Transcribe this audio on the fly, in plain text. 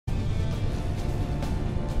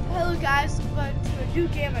guys, welcome to a new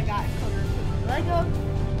game I got called Lego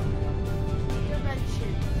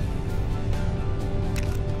Dimension.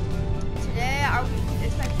 Today,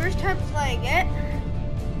 it's my first time playing it,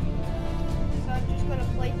 so I'm just gonna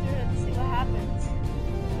play through it and see what happens.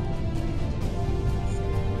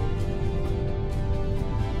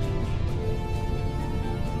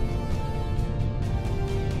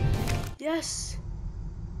 Yes.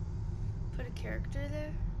 Put a character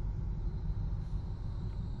there.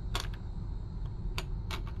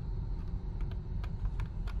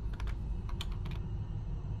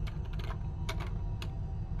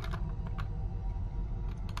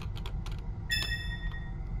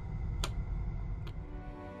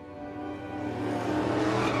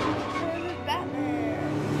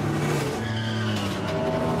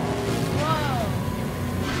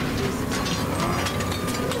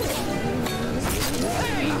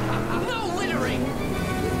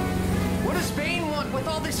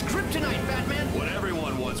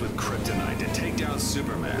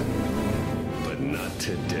 Superman. But not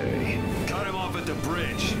today. Cut him off at the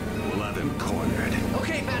bridge. We'll have him cornered.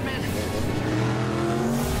 Okay, Batman.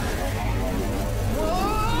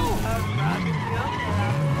 Whoa!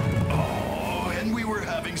 Oh, and we were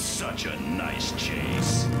having such a nice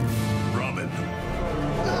chase. Robin.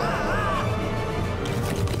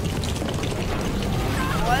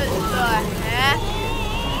 What the heck?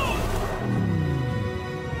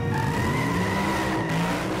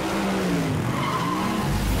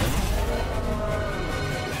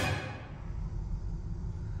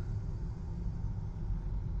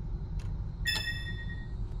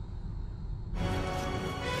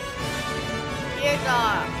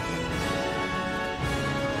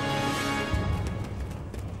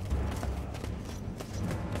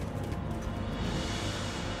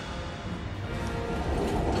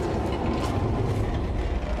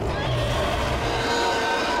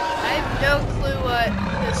 No clue what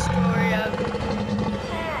the story of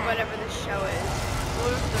whatever the show is.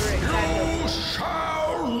 Lord of the Rings. You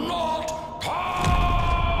shall not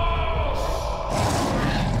pass!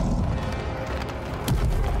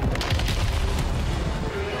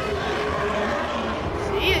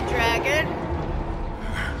 See you, dragon.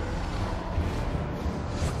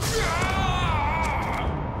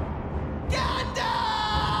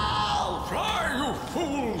 Gandalf! Fly, you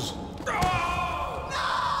fools!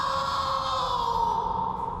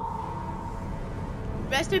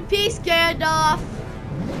 Rest in peace, Gandalf.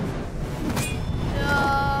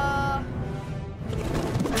 No.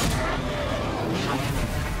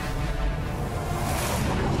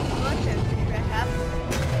 Look, I'm pretty sure I have.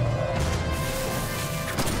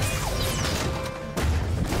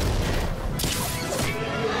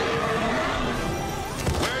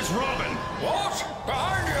 Where's Robin? What?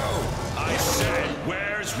 Behind you! I said,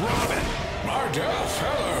 where's Robin? My dear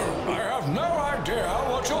fellow, I have no idea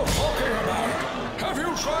what you're talking about. Have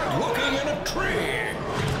you tried looking in a tree?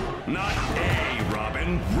 Not a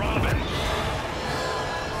Robin. Robin.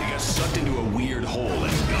 He got sucked into a weird hole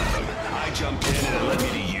in Gotham. I jumped in and it led me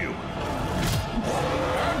to you.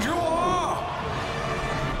 And you are?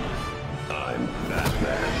 I'm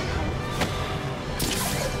Batman.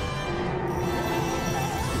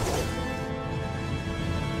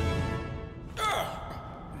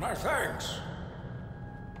 My thanks.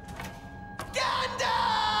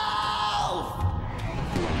 Gandalf!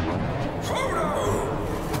 Frodo!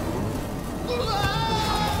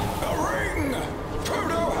 A ring!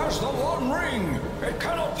 Frodo has the One Ring! It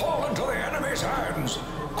cannot fall into the enemy's hands!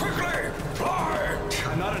 Quickly, fly!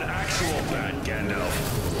 I'm not an actual bad Gandalf.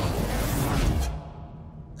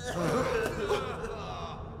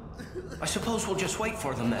 I suppose we'll just wait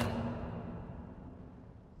for them then.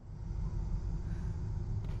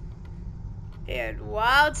 And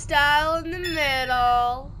Wild Style in the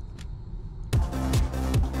middle.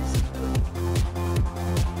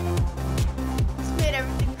 This made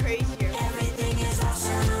everything crazier. Everything is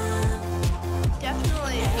awesome.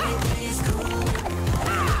 Definitely. Everything is cool.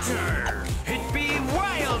 It be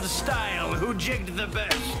Wild Style who jigged the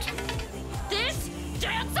best. This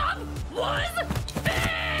dance-up was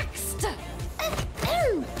fixed!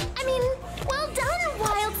 I mean, well done,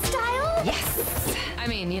 Wild Style. Yes! I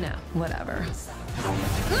mean, you know, whatever.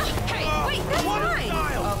 Hey, wait, that's Wild mine!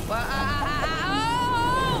 Style!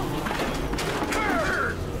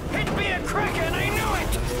 Grr! It be a kraken, I knew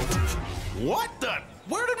it! What the?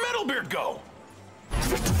 Where did Metalbeard go?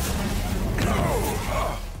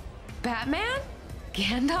 Batman?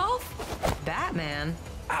 Gandalf? Batman?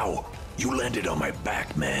 Ow! You landed on my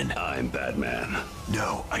back, man. I'm Batman.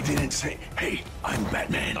 No, I didn't say. Hey, I'm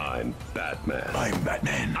Batman. I'm Batman. I'm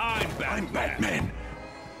Batman. I'm Batman. I'm Batman.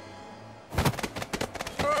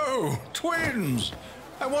 Oh, twins!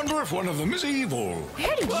 I wonder if one of them is evil.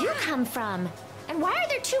 Where did you come from? And why are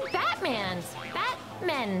there two Batmans?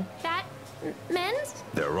 Batmen?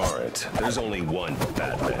 There aren't. There's only one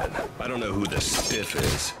Batman. I don't know who the stiff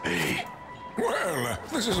is. Hey. Well,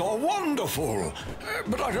 this is all wonderful.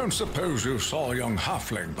 But I don't suppose you saw a young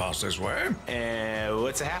halfling pass this way.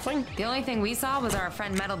 What's a halfling? The only thing we saw was our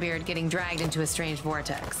friend Metalbeard getting dragged into a strange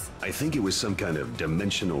vortex. I think it was some kind of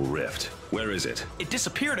dimensional rift. Where is it? It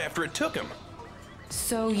disappeared after it took him.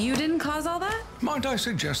 So you didn't cause all that? Might I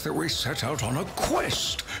suggest that we set out on a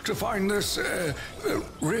quest to find this,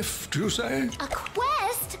 rift, you say? A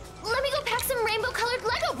quest? Let me go pack some rainbow-colored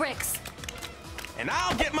Lego bricks. And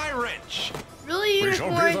I'll get my wrench. Really, We shall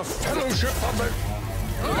be the unicorn? Fellowship of the...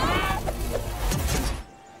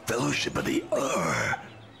 Fellowship of the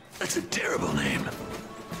That's a terrible name.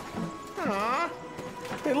 Huh?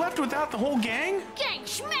 They left without the whole gang? Gang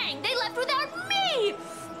schmang, they left without me!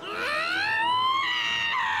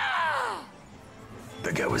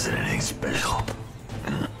 That guy wasn't anything special.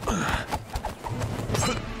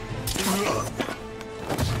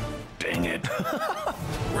 Dang it.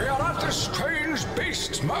 We are at this strange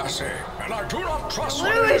beast's mercy, and I do not trust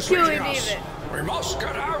What what are it we is leading doing, us. David? We must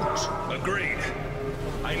get out. Agreed.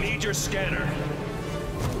 I need your scanner.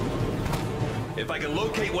 If I can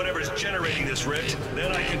locate whatever's generating this rift,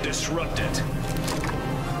 then I can disrupt it.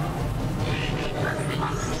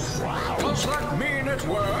 Does that mean it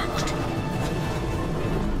worked?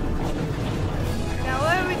 Now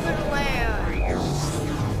where are we gonna land?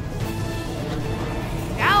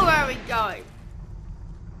 Now where are we going?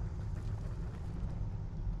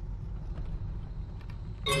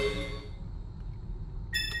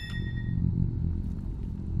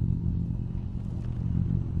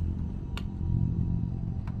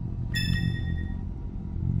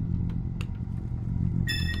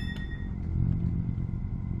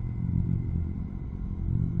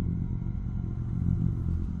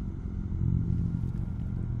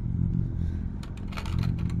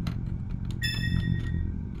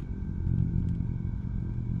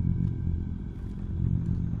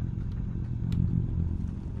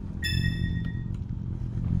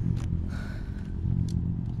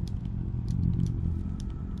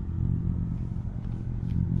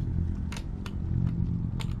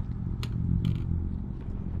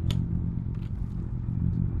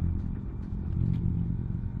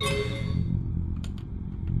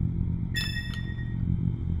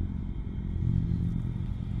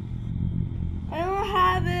 I don't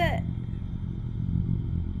have it.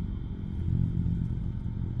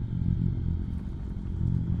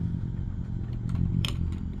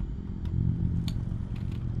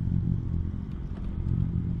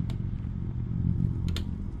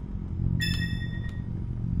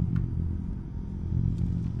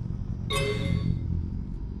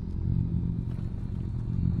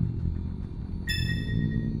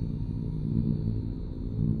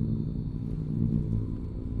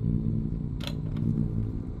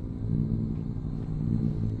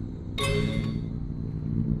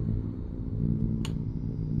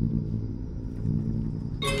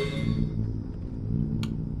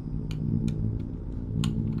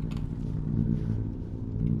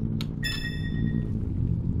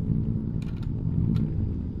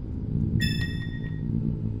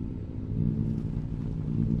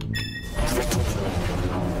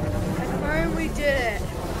 Confirm we did it.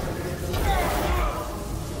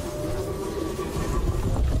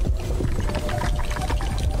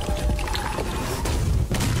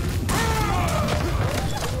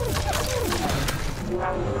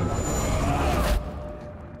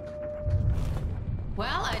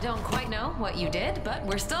 Well, I don't quite know what you did, but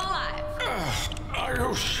we're still alive. Are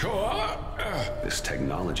you sure? This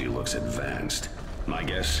technology looks advanced. My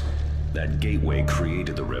guess, that gateway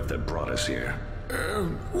created the rift that brought us here.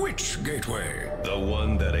 Which gateway? The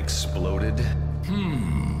one that exploded?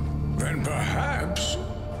 Then perhaps...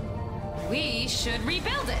 We should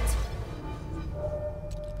rebuild it.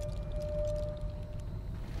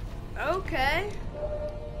 Okay.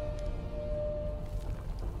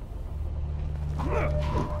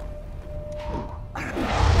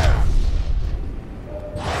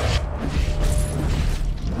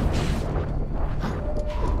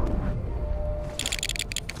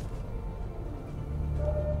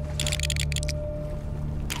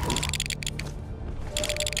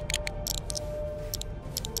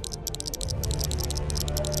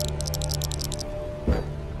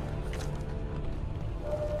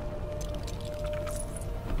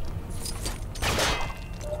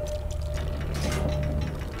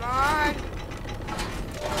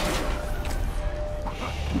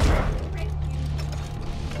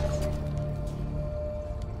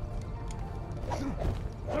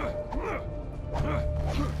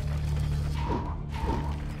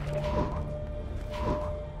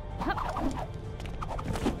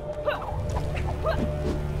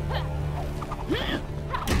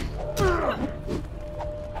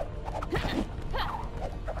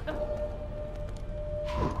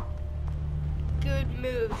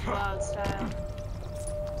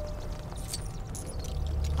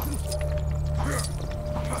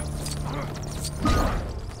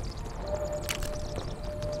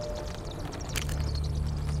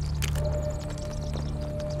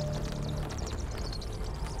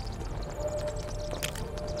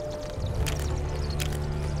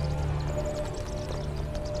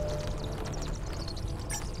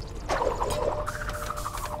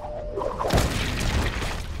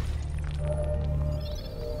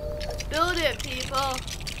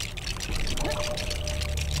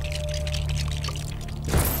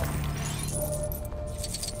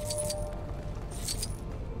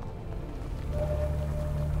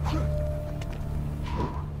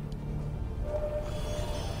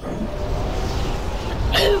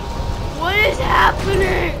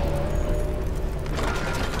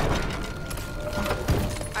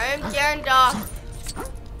 Gandalf.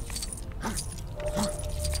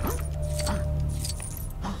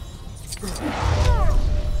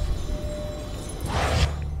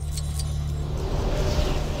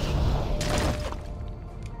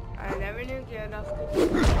 I never knew Gandalf could do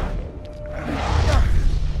that.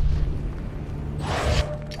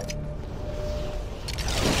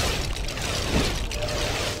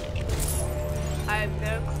 I have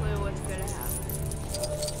no clue what's gonna happen.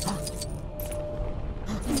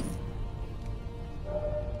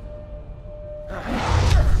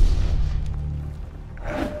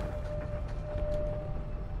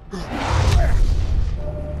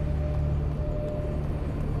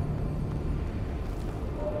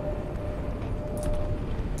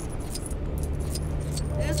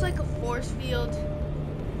 There's like a force field.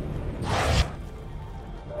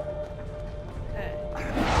 Okay.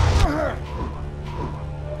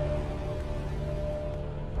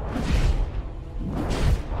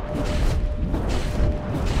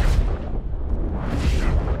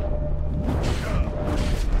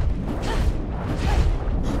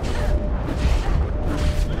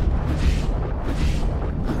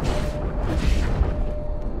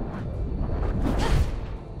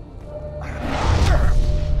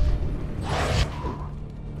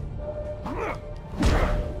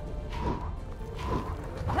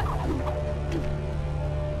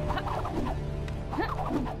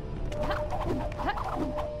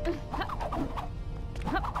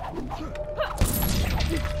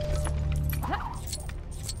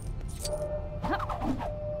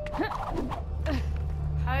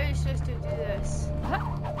 How are you supposed to do this?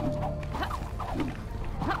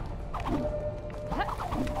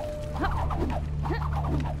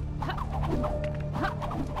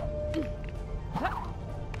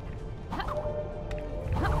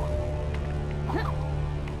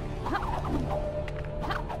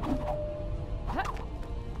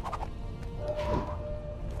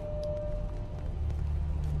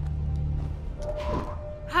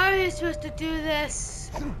 How are you supposed to do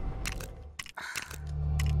this?